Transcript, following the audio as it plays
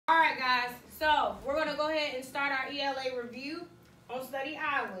So we're going to go ahead and start our ELA review on Study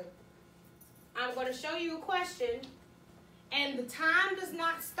Island. I'm going to show you a question, and the time does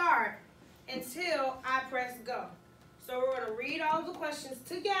not start until I press go. So we're going to read all the questions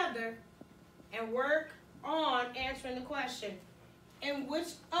together and work on answering the question. In which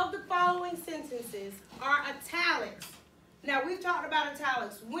of the following sentences are italics? Now, we've talked about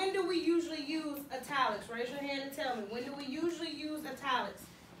italics. When do we usually use italics? Raise your hand and tell me. When do we usually use italics?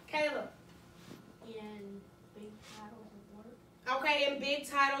 Caleb? In big titles of work. Okay, in big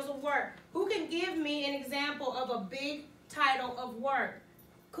titles of work. Who can give me an example of a big title of work?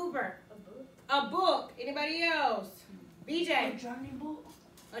 Cooper? A book. A book. Anybody else? BJ? A journey book.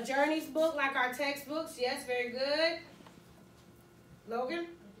 A journeys book, like our textbooks. Yes, very good. Logan?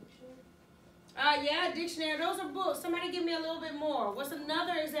 A dictionary. Yeah, dictionary. Those are books. Somebody give me a little bit more. What's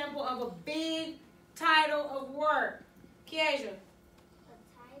another example of a big title of work? Kiesha?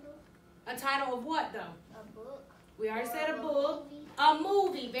 A title, A title of what, though? a book. We already or said a a book. movie. A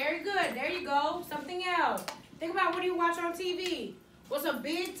movie. Very good. There you go. Something else. Think about, what do you watch on TV? What's a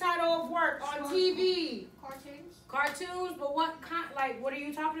big title of work on TV? Cartoons. Cartoons, but what kind? Like, what are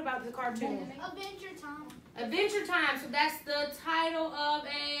you talking about? The cartoon? Adventure Time. Adventure Time. So that's the title of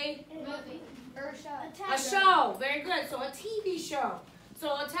a Movie. Or a show. A show. Very good. So a TV show.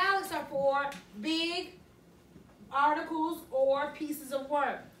 So italics are for big articles or pieces of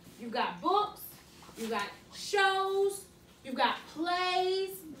work. You've got books. You've got shows. You've got plays.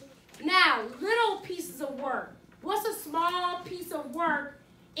 Now, little pieces of work. What's a small piece of work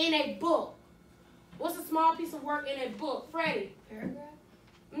in a book? What's a small piece of work in a book? Freddie? Paragraph.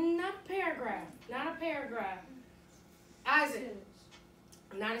 Not a paragraph. Not a paragraph. Isaac?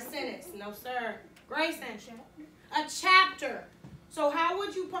 Not a sentence. No, sir. Grayson? A chapter. So how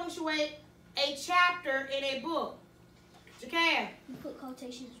would you punctuate a chapter in a book? Jakaya? You put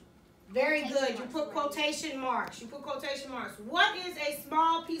quotations. Very Quotation good. You marks put around quotation marks. You put quotation marks. What is a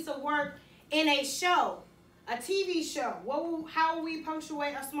small piece of work in a show? A TV show. How will we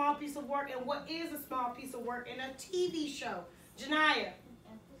punctuate a small piece of work, and what is a small piece of work in a TV show? Janiyah?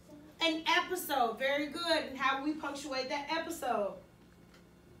 An episode. Very good. And how will we punctuate that episode?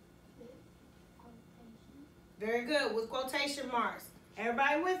 Very good. With quotation marks.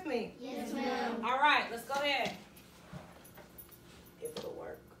 Everybody with me? Yes, ma'am. All right. Let's go ahead. If it'll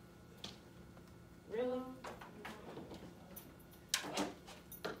work. Really?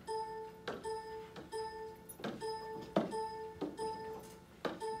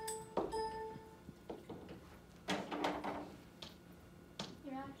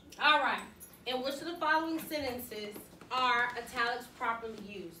 All right. In which of the following sentences are italics properly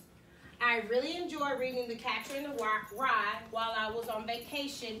used? I really enjoyed reading The Catcher in the Rye while I was on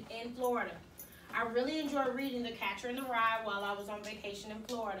vacation in Florida. I really enjoyed reading The Catcher in the Rye while I was on vacation in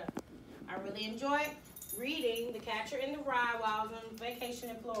Florida. I really enjoyed reading The Catcher in the Rye while I was on vacation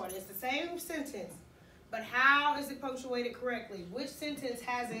in Florida. It's the same sentence, but how is it punctuated correctly? Which sentence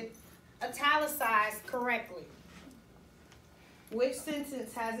has it italicized correctly? Which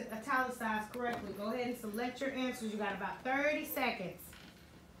sentence has it italicized correctly? Go ahead and select your answers. You got about 30 seconds.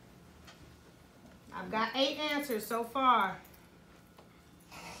 I've got 8 answers so far.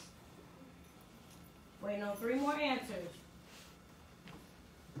 Waiting on 3 more answers.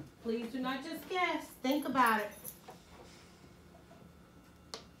 Please do not just guess. Think about it.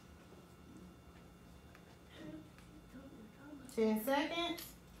 10 seconds.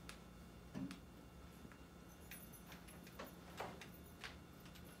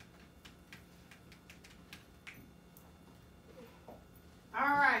 All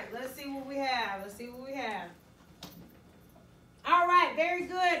right, let's see what we have. Let's see what we have. All right, very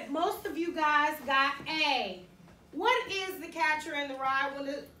good. Most of you guys got A. What is The Catcher in the Rye? When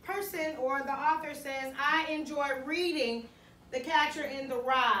the person or the author says, I enjoy reading The Catcher in the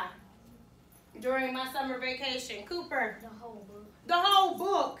Rye during my summer vacation. Cooper? The whole book. The whole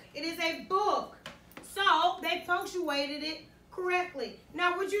book. It is a book. So they punctuated it correctly.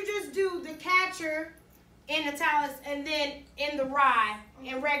 Now, would you just do The Catcher in italics and then in the rye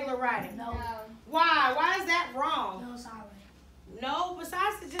in regular writing? No. Why? Why is that wrong? No, sorry. No,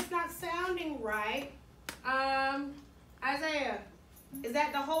 besides it's just not sounding right. Isaiah, is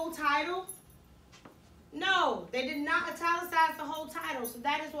that the whole title? No, they did not italicize the whole title, so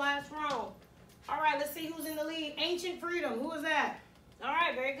that is why it's wrong. All right, let's see who's in the lead. Ancient Freedom, who is that? All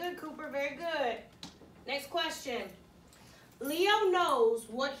right, very good, Cooper, very good. Next question. Leo knows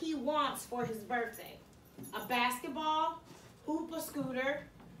what he wants for his birthday. A basketball, Hoopa scooter,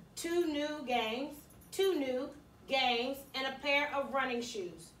 2 new games, and a pair of running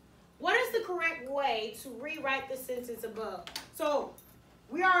shoes. What is the correct way to rewrite the sentence above? So,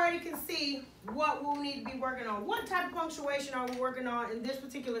 we already can see what we'll need to be working on. What type of punctuation are we working on in this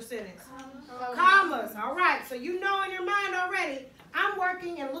particular sentence? Commas. All right, so you know in your mind already, I'm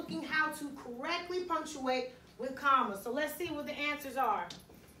working and looking how to correctly punctuate with commas. So let's see what the answers are.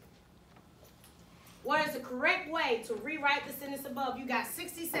 What is the correct way to rewrite the sentence above? You got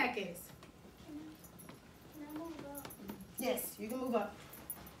 60 seconds. Can I move up? Yes, you can move up.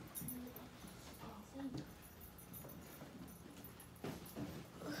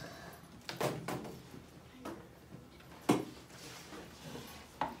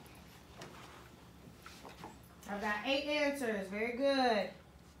 I've got 8 answers. Very good.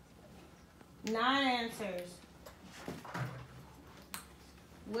 9 answers.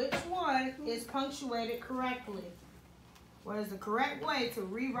 Which one is punctuated correctly? What is the correct way to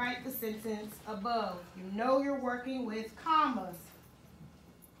rewrite the sentence above? You know you're working with commas.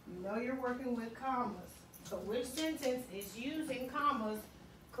 You know you're working with commas. So which sentence is using commas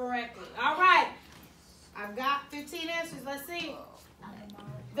correctly? All right. I've got 15 answers. Let's see.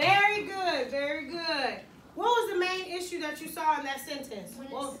 Very good. Very good. What was the main issue that you saw in that sentence?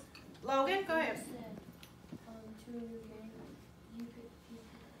 Well, Logan, go ahead.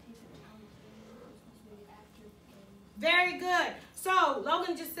 Very good. So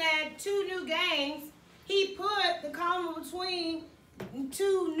Logan just said 2 new games. He put the comma between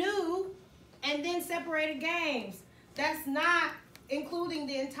 2 new and then separated games. That's not including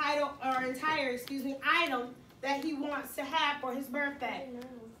the entire item that he wants to have for his birthday.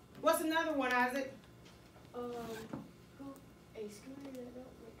 What's another one, Isaac? A scooter that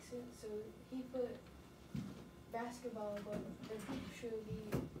don't make sense, so he put basketball, but the hoop should be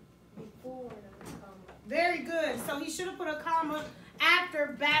before the comma. Very good. So he should have put a comma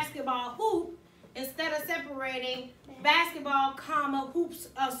after basketball hoop instead of separating basketball, comma, hoops,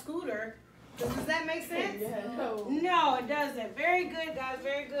 a scooter. Does that make sense? Yeah, no. No, it doesn't. Very good, guys.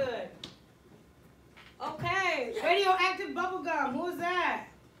 Very good. Okay. Radioactive bubble gum. Who is that?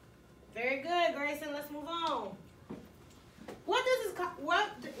 Very good, Grayson. Let's move on. Where does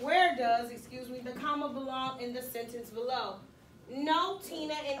the comma belong in the sentence below? No,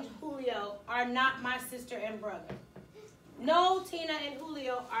 Tina and Julio are not my sister and brother. No, Tina and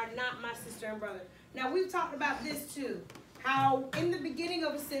Julio are not my sister and brother. Now, we've talked about this too. How in the beginning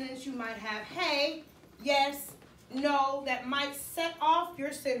of a sentence you might have hey, yes, no, that might set off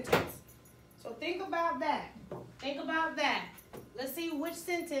your sentence. So think about that. Think about that. Let's see which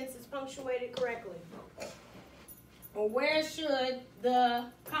sentence is punctuated correctly. Or where should the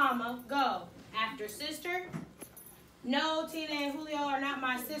comma go? After sister? No, Tina and Julio are not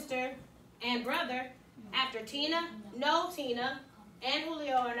my sister and brother. After Tina? No, Tina and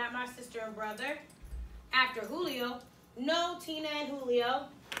Julio are not my sister and brother. After Julio? No, Tina and Julio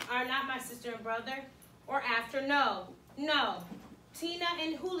are not my sister and brother. Or after no? No, Tina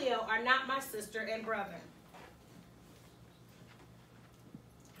and Julio are not my sister and brother.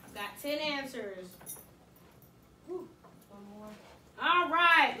 I've got 10 answers. Whew. One more. All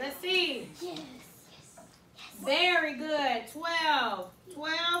right, let's see. Yes. Very good. 12.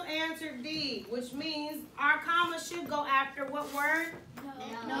 12 answered D, which means our comma should go after what word?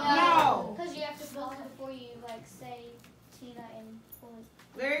 No. Because you have to pause before you say Tina and Julio.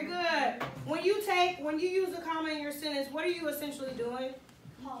 Very good. When you use a comma in your sentence, what are you essentially doing?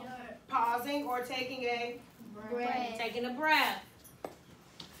 Pausing or taking a breath. Taking a breath.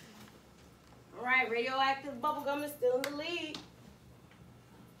 All right, radioactive bubblegum is still in the lead.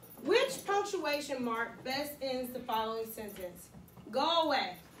 Which punctuation mark best ends the following sentence? Go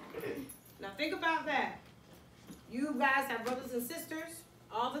away. Now think about that. You guys have brothers and sisters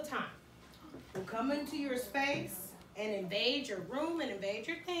all the time who come into your space and invade your room and invade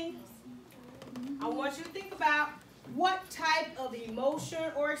your things. I want you to think about what type of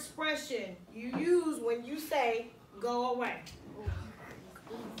emotion or expression you use when you say go away.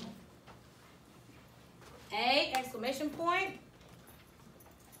 A, exclamation point.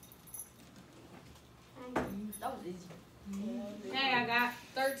 That was easy. Okay, I got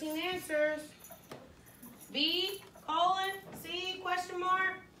 13 answers. B, colon. C, question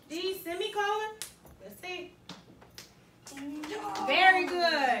mark. D, semicolon. Let's see. Very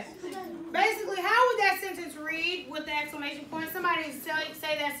good. Basically, how would that sentence read with the exclamation point? Somebody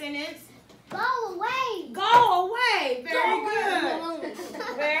say that sentence. Go away. Go away. Very good.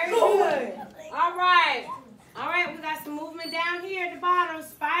 Very good. All right. All right, we got some movement down here at the bottom.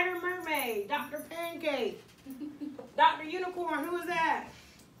 Spider Mermaid, Dr. Pancake, Dr. Unicorn, who is that?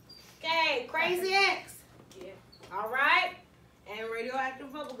 Okay, Crazy X. Yeah. All right, and radioactive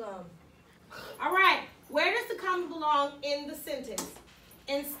bubblegum. All right, where does the comma belong in the sentence?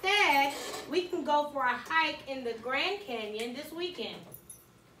 Instead, we can go for a hike in the Grand Canyon this weekend.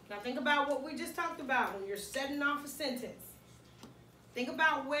 Now think about what we just talked about when you're setting off a sentence. Think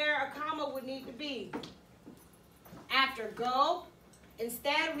about where a comma would need to be. After go,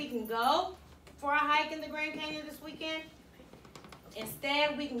 instead we can go for a hike in the Grand Canyon this weekend.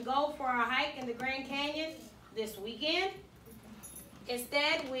 Instead we can go for a hike in the Grand Canyon this weekend.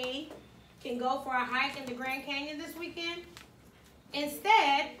 Instead we can go for a hike in the Grand Canyon this weekend.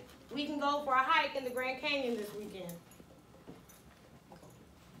 Instead, we can go for a hike in the Grand Canyon this weekend.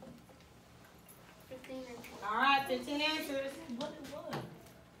 15 answers. All right, 15 answers. What it was?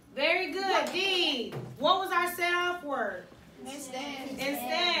 Very good. D. What was our set off word? Instead.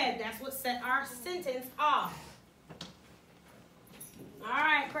 Instead. That's what set our sentence off. All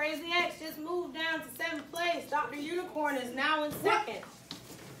right, Crazy X just moved down to 7th place. Dr. Unicorn is now in 2nd.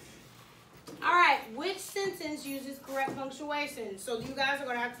 All right, which sentence uses correct punctuation? So you guys are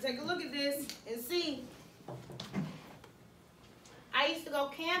going to have to take a look at this and see. I used to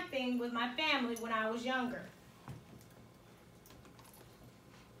go camping with my family when I was younger.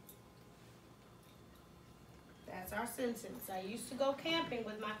 That's our sentence. I used to go camping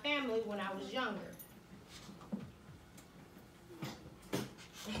with my family when I was younger.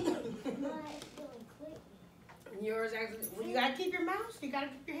 Yours actually, well, you gotta keep your mouse. You gotta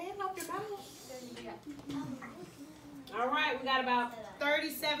keep your hand off your mouse. All right, we got about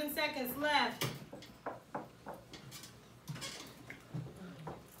 37 seconds left.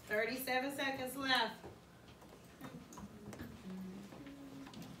 37 seconds left.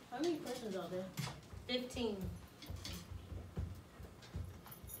 How many questions are there? 15.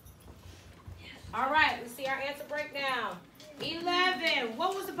 All right, let's see our answer breakdown. 11.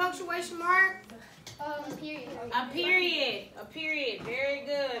 What was the punctuation mark? Period. A period. A period. Very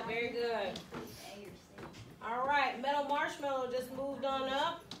good. Very good. All right. Metal Marshmallow just moved on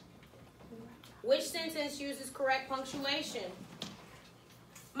up. Which sentence uses correct punctuation?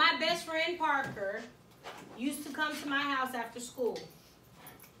 My best friend Parker used to come to my house after school.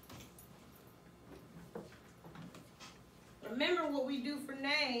 Remember what we do for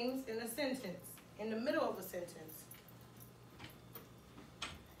names in a sentence, in the middle of a sentence.